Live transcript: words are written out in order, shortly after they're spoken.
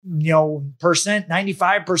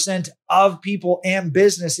95% of people and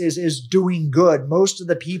businesses is doing good. Most of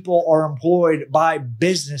the people are employed by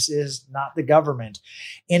businesses, not the government.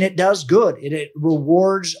 And it does good. It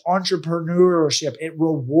rewards entrepreneurship. It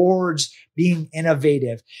rewards being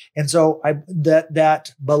innovative. And so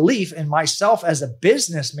that belief in myself as a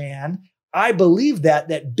businessman, I believe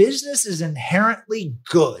that business is inherently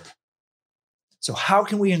good. So how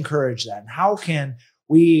can we encourage that? And how can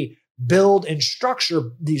we build and structure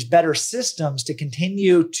these better systems to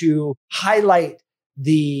continue to highlight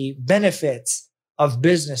the benefits of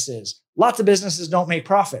businesses? Lots of businesses don't make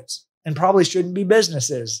profits and probably shouldn't be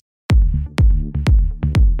businesses.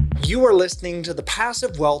 You are listening to the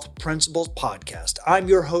Passive Wealth Principles Podcast. I'm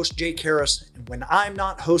your host, Jake Harris. And when I'm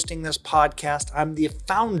not hosting this podcast, I'm the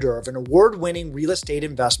founder of an award-winning real estate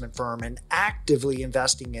investment firm and actively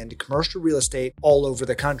investing into commercial real estate all over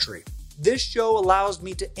the country. This show allows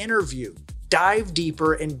me to interview, dive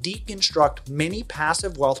deeper, and deconstruct many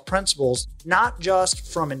passive wealth principles, not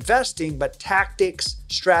just from investing, but tactics,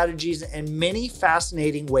 strategies, and many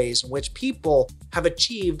fascinating ways in which people have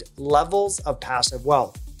achieved levels of passive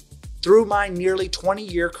wealth. Through my nearly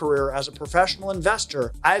 20-year career as a professional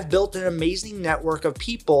investor, I've built an amazing network of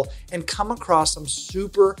people and come across some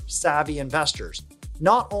super savvy investors.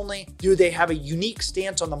 Not only do they have a unique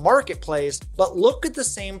stance on the marketplace, but look at the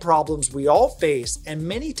same problems we all face and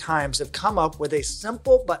many times have come up with a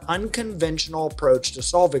simple but unconventional approach to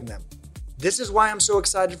solving them. This is why I'm so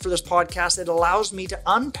excited for this podcast. It allows me to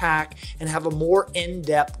unpack and have a more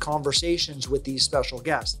in-depth conversations with these special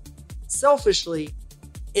guests. Selfishly,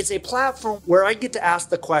 it's a platform where I get to ask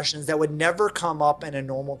the questions that would never come up in a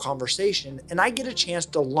normal conversation, and I get a chance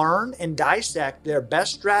to learn and dissect their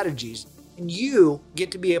best strategies, and you get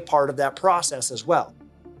to be a part of that process as well.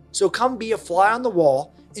 So come be a fly on the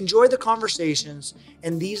wall, enjoy the conversations,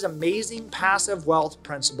 and these amazing passive wealth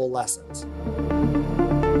principle lessons.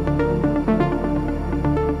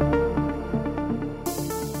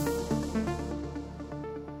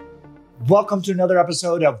 Welcome to another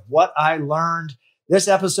episode of What I Learned. This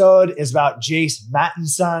episode is about Jace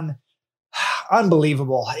Mattinson.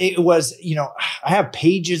 Unbelievable. It was, I have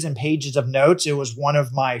pages and pages of notes. It was one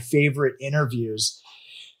of my favorite interviews.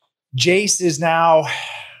 Jace is now,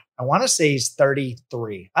 I want to say he's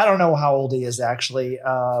 33. I don't know how old he is actually.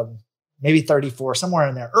 Maybe 34, somewhere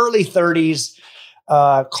in there. Early 30s.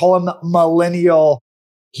 Call him millennial.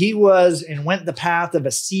 He was and went the path of a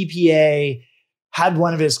CPA, had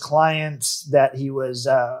one of his clients that he was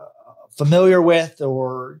familiar with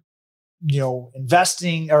or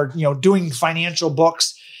investing or, doing financial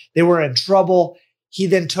books. They were in trouble. He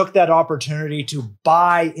then took that opportunity to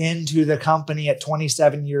buy into the company at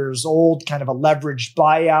 27 years old, kind of a leveraged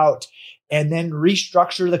buyout, and then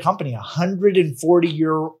restructure the company,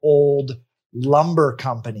 140-year-old lumber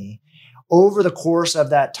company. Over the course of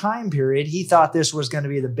that time period, he thought this was going to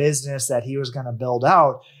be the business that he was going to build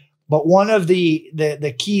out. But one of the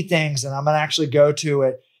key things, and I'm going to actually go to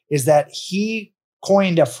it, is that he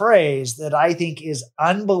coined a phrase that I think is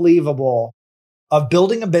unbelievable of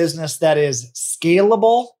building a business that is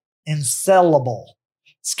scalable and sellable.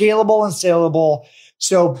 Scalable and sellable.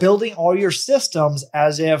 So building all your systems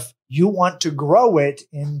as if you want to grow it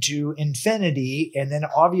into infinity. And then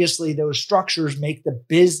obviously those structures make the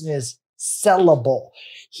business sellable.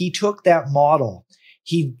 He took that model.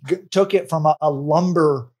 He took it from a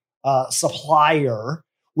lumber supplier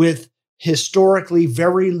with historically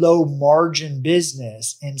very low margin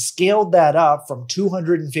business and scaled that up from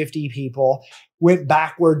 250 people, went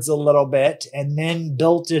backwards a little bit, and then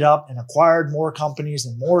built it up and acquired more companies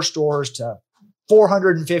and more stores to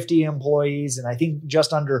 450 employees. And I think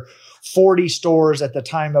just under 40 stores at the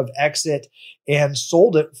time of exit, and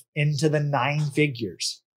sold it into the 9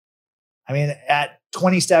 figures. I mean, at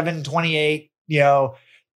 27, 28,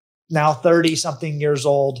 now 30 something years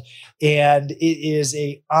old. And it is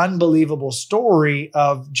a unbelievable story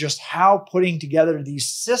of just how putting together these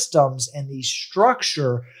systems and the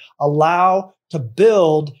structure allow to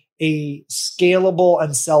build a scalable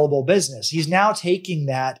and sellable business. He's now taking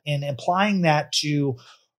that and applying that to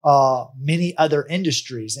many other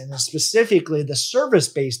industries, and specifically the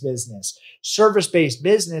service-based business. Service-based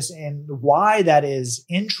business, and why that is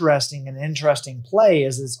interesting, an interesting play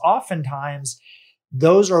is oftentimes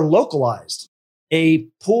those are localized. A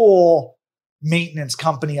pool maintenance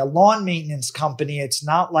company, a lawn maintenance company, it's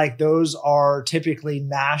not like those are typically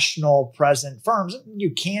national present firms.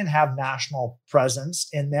 You can have national presence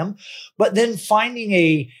in them, but then finding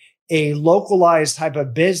a localized type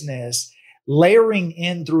of business, layering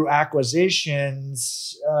in through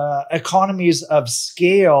acquisitions, economies of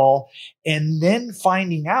scale, and then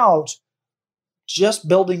finding out just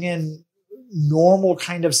building in normal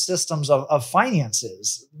kind of systems of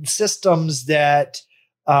finances, systems that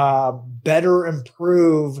better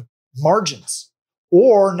improve margins.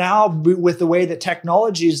 Or now with the way that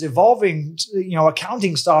technology is evolving,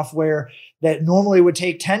 accounting software that normally would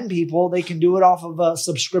take 10 people, they can do it off of a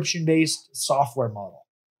subscription-based software model.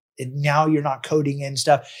 And now you're not coding in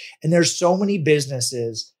stuff. And there's so many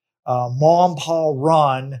businesses, mom, pa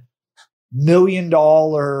run, $1 million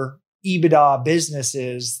EBITDA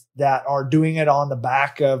businesses that are doing it on the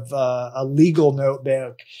back of a legal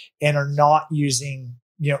notebook and are not using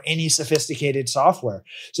any sophisticated software.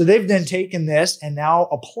 So they've then taken this and now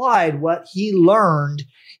applied what he learned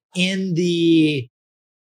in the,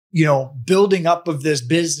 building up of this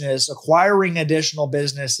business, acquiring additional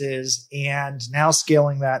businesses, and now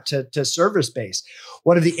scaling that to service base.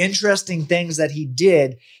 One of the interesting things that he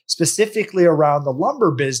did specifically around the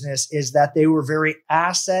lumber business is that they were very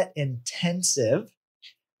asset intensive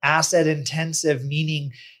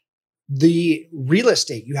meaning the real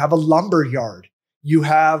estate. You have a lumber yard. You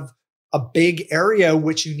have a big area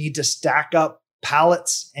which you need to stack up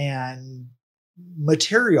pallets and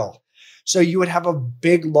material. So you would have a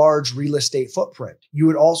big, large real estate footprint. You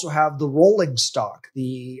would also have the rolling stock,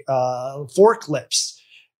 the forklifts,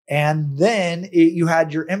 and then you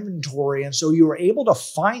had your inventory. And so you were able to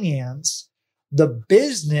finance the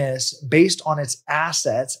business based on its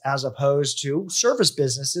assets, as opposed to service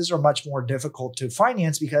businesses are much more difficult to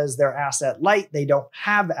finance because they're asset light. They don't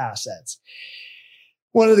have assets.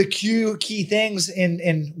 One of the key things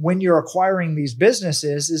in when you're acquiring these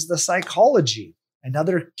businesses is the psychology.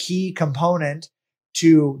 Another key component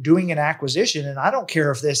to doing an acquisition, and I don't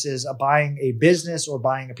care if this is buying a business or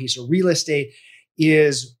buying a piece of real estate,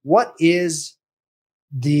 is what is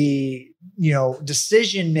the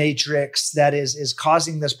decision matrix that is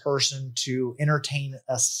causing this person to entertain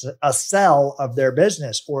a sell of their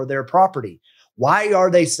business or their property. Why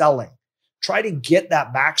are they selling? Try to get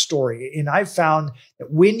that backstory. And I've found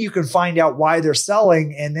that when you can find out why they're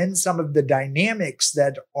selling and then some of the dynamics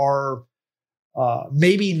that are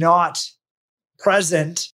maybe not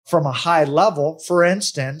present from a high level. For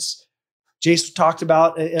instance, Jace talked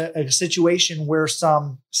about a situation where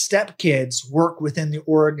some stepkids work within the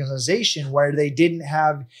organization where they didn't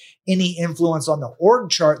have any influence on the org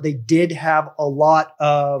chart. They did have a lot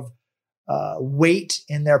of weight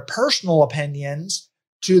in their personal opinions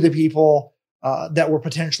to the people that were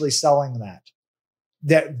potentially selling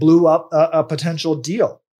that blew up a potential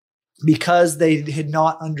deal because they had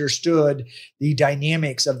not understood the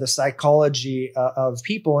dynamics of the psychology of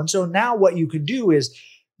people. And so now what you can do is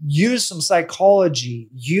use some psychology,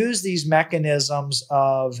 use these mechanisms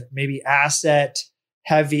of maybe asset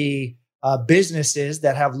heavy businesses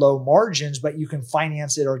that have low margins, but you can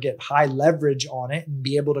finance it or get high leverage on it and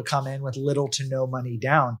be able to come in with little to no money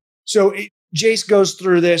down. So Jace goes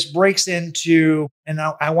through this, breaks into, and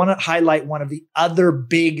I want to highlight one of the other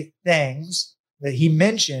big things that he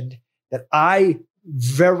mentioned that I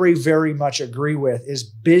very, very much agree with is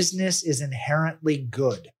business is inherently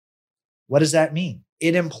good. What does that mean?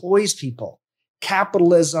 It employs people.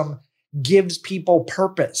 Capitalism gives people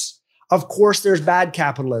purpose. Of course, there's bad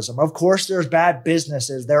capitalism. Of course, there's bad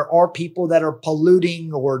businesses. There are people that are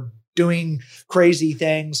polluting or doing crazy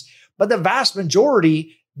things, but the vast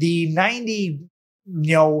majority, the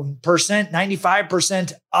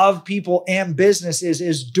 95% of people and businesses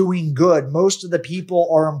is doing good. Most of the people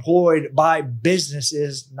are employed by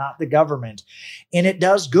businesses, not the government. And it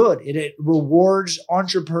does good. It rewards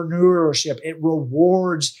entrepreneurship. It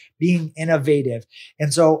rewards being innovative.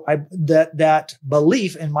 And so that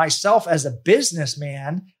belief in myself as a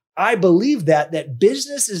businessman, I believe that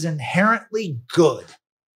business is inherently good.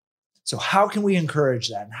 So how can we encourage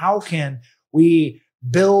that? And how can we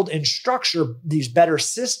build and structure these better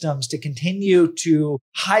systems to continue to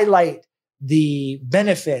highlight the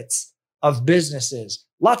benefits of businesses?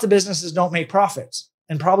 Lots of businesses don't make profits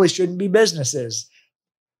and probably shouldn't be businesses.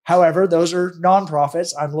 However, those are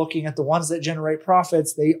nonprofits. I'm looking at the ones that generate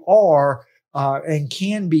profits. They are and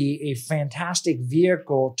can be a fantastic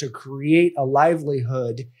vehicle to create a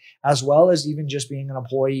livelihood, as well as even just being an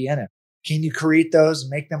employee in it. Can you create those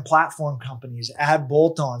and make them platform companies, add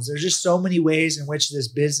bolt-ons? There's just so many ways in which this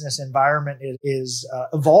business environment is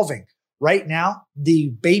evolving. Right now,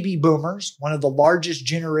 the baby boomers, one of the largest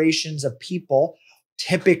generations of people,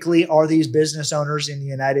 typically are these business owners in the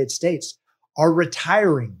United States, are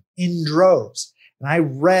retiring in droves. And I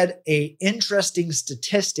read an interesting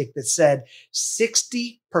statistic that said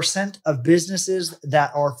 60% of businesses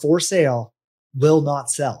that are for sale will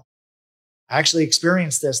not sell. I actually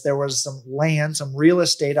experienced this. There was some land, some real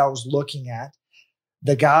estate I was looking at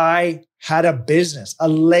The guy had a business, a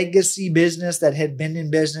legacy business that had been in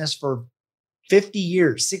business for 50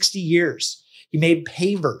 years, 60 years. He made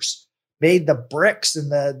pavers, made the bricks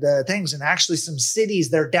and the things. And actually some cities,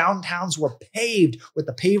 their downtowns were paved with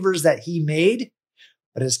the pavers that he made.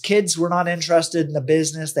 But his kids were not interested in the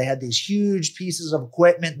business. They had these huge pieces of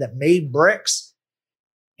equipment that made bricks.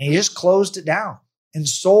 And he just closed it down and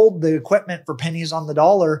sold the equipment for pennies on the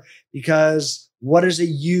dollar, because what is a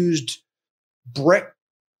used brick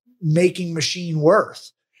making machine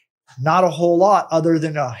worth? Not a whole lot, other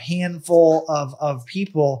than a handful of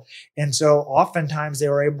people. And so oftentimes they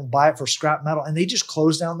were able to buy it for scrap metal, and they just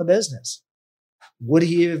closed down the business. Would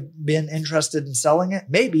he have been interested in selling it?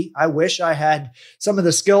 Maybe. I wish I had some of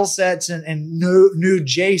the skill sets and knew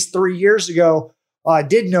Jace 3 years ago. I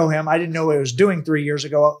did know him. I didn't know what he was doing 3 years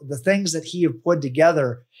ago. The things that he had put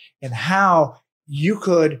together and how you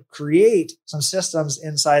could create some systems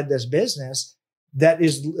inside this business that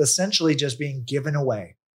is essentially just being given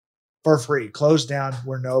away for free, closed down,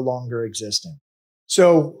 we're no longer existing.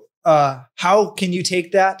 So how can you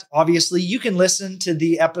take that? Obviously, you can listen to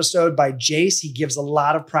the episode by Jace. He gives a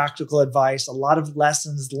lot of practical advice, a lot of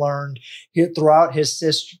lessons learned throughout his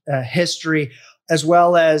history, as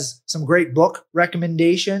well as some great book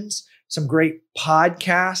recommendations, some great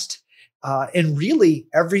podcast, and really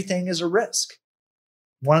everything is a risk.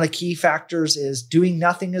 One of the key factors is doing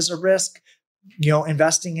nothing is a risk.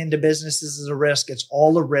 Investing into businesses is a risk. It's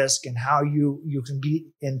all a risk, and how you can be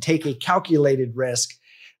and take a calculated risk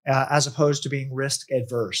as opposed to being risk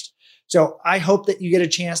adverse. So I hope that you get a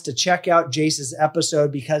chance to check out Jace's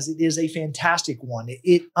episode, because it is a fantastic one.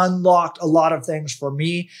 It unlocked a lot of things for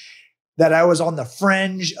me that I was on the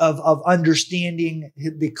fringe of understanding.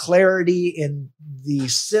 The clarity in the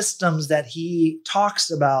systems that he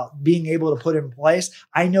talks about being able to put in place,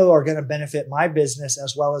 I know are going to benefit my business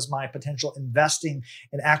as well as my potential investing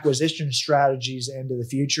and acquisition strategies into the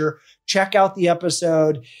future. Check out the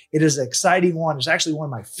episode. It is an exciting one. It's actually one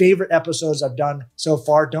of my favorite episodes I've done so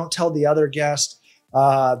far. Don't tell the other guest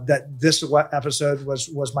that this episode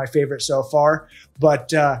was my favorite so far,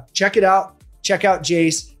 but check it out. Check out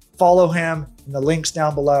Jace. Follow him in the links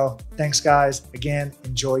down below. Thanks, guys. Again,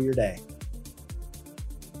 enjoy your day.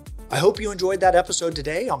 I hope you enjoyed that episode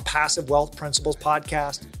today on Passive Wealth Principles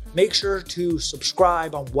Podcast. Make sure to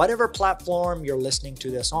subscribe on whatever platform you're listening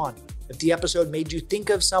to this on. If the episode made you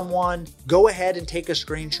think of someone, go ahead and take a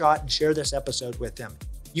screenshot and share this episode with them.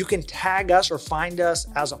 You can tag us or find us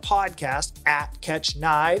as a podcast at Catch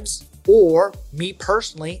Knives, or me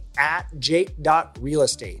personally at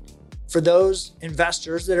jake.realestate. For those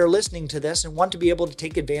investors that are listening to this and want to be able to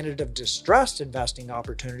take advantage of distressed investing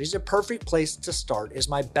opportunities, a perfect place to start is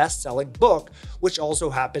my best-selling book, which also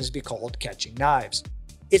happens to be called Catching Knives.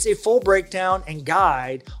 It's a full breakdown and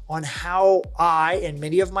guide on how I and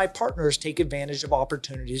many of my partners take advantage of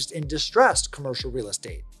opportunities in distressed commercial real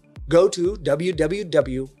estate. Go to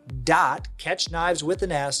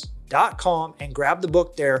www.catchkniveswithans.com and grab the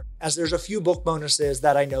book there, as there's a few book bonuses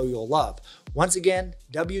that I know you'll love. Once again,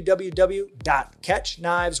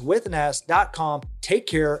 www.catchkniveswithans.com. Take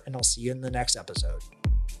care, and I'll see you in the next episode.